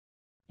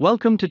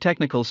Welcome to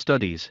Technical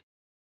Studies.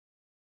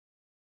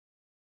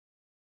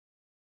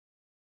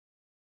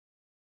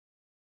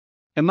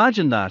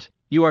 Imagine that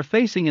you are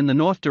facing in the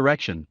north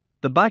direction,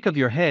 the back of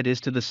your head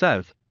is to the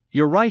south,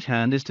 your right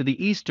hand is to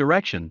the east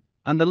direction,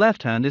 and the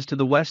left hand is to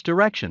the west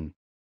direction.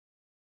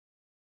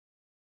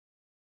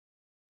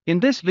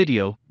 In this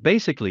video,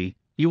 basically,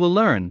 you will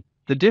learn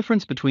the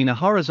difference between a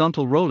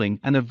horizontal rolling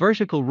and a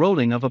vertical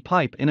rolling of a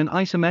pipe in an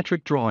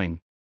isometric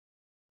drawing.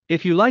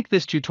 If you like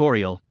this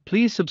tutorial,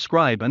 please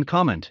subscribe and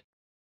comment.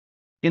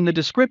 In the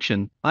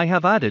description, I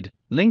have added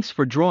links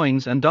for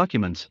drawings and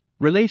documents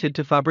related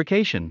to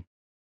fabrication.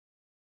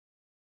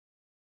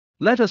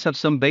 Let us have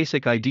some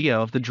basic idea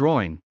of the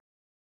drawing.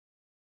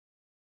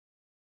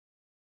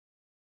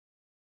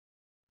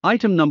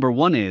 Item number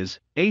 1 is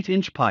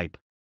 8-inch pipe.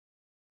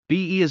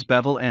 BE is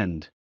bevel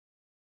end.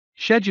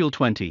 Schedule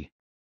 20.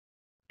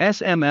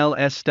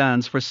 SMLS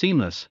stands for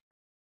seamless.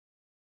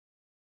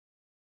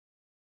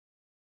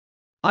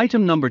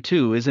 Item number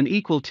 2 is an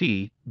equal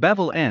T,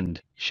 bevel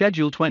end,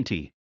 Schedule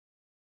 20.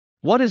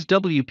 What is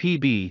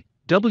WPB?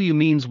 W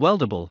means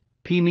weldable,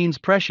 P means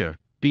pressure,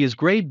 B is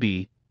grade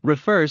B,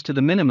 refers to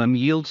the minimum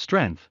yield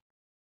strength.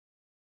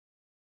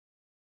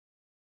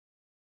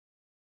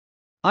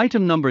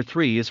 Item number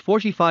 3 is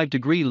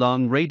 45-degree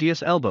long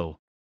radius elbow.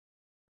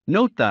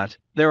 Note that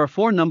there are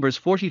 4 numbers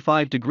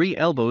 45-degree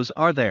elbows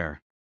are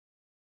there.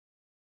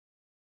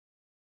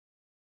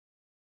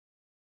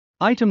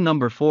 Item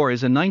number 4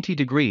 is a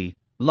 90-degree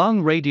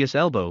long radius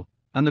elbow,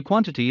 and the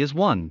quantity is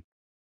 1.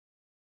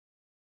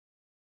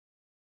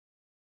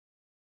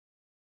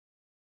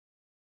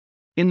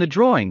 In the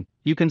drawing,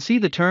 you can see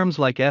the terms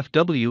like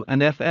FW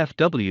and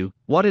FFW.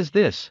 What is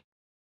this?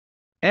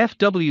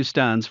 FW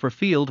stands for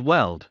field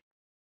weld.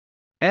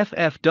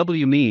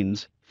 FFW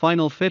means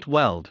final fit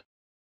weld.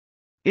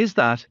 Is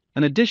that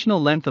an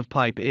additional length of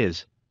pipe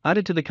is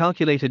added to the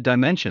calculated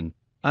dimension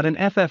at an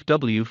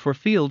FFW for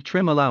field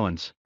trim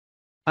allowance.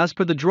 As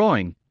per the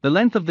drawing, the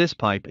length of this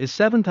pipe is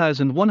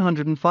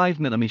 7,105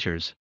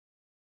 mm.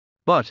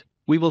 But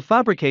we will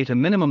fabricate a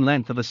minimum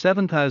length of a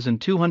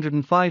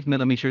 7,205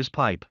 mm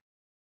pipe.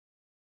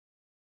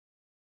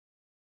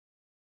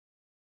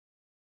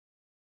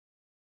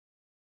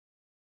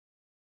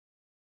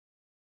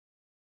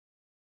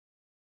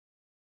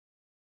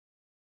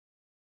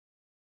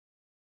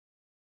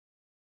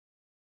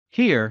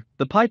 Here,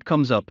 the pipe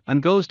comes up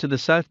and goes to the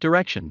south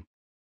direction.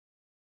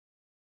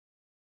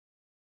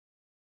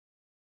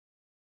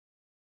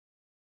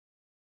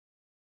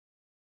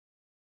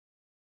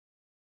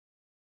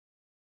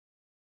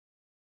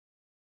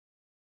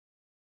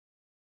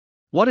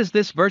 What is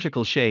this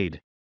vertical shade?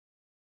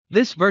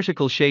 This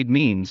vertical shade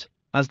means,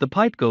 as the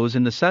pipe goes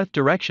in the south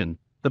direction,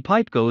 the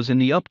pipe goes in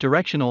the up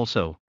direction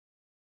also.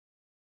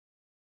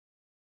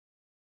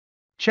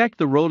 Check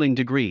the rolling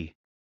degree.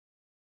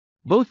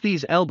 Both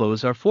these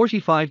elbows are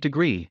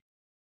 45-degree.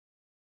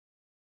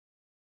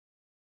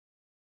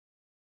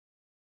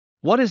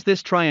 What is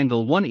this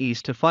triangle 1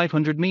 east to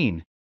 500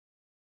 mean?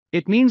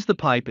 It means the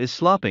pipe is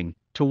sloping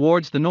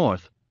towards the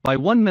north by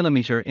 1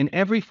 mm in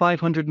every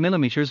 500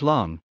 mm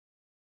long.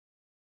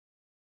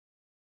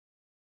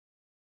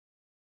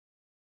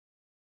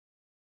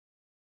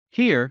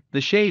 Here,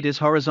 the shade is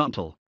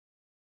horizontal.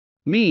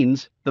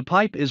 Means, the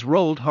pipe is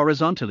rolled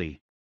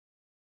horizontally.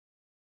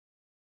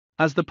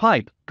 As the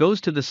pipe goes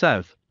to the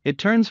south, it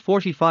turns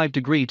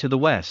 45-degree to the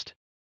west.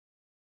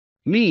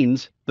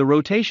 Means, the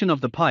rotation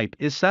of the pipe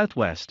is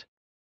southwest.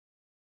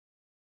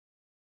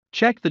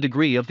 Check the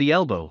degree of the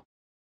elbow.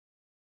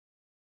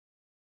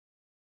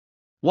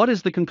 What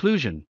is the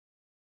conclusion?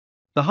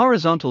 The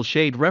horizontal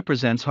shade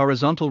represents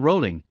horizontal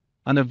rolling,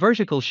 and a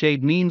vertical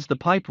shade means the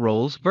pipe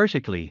rolls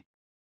vertically.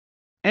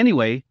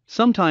 Anyway,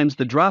 sometimes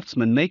the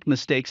draftsmen make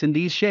mistakes in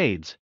these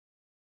shades.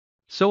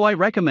 So I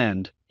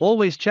recommend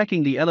always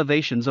checking the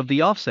elevations of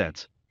the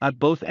offsets at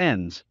both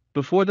ends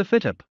before the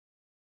fit-up.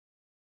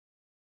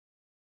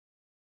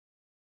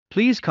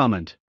 Please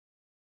comment.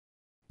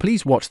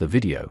 Please watch the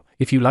video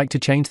if you like to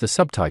change the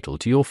subtitle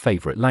to your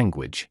favorite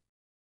language.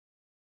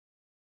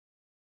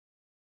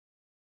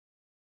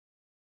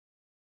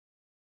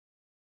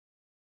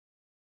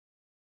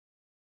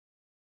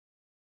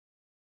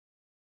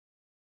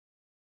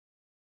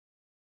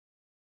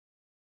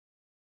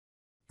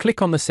 Click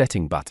on the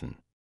setting button.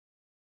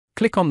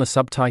 Click on the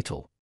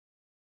subtitle.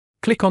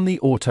 Click on the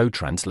auto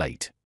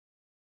translate.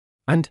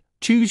 And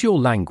choose your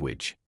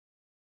language.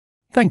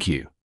 Thank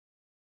you.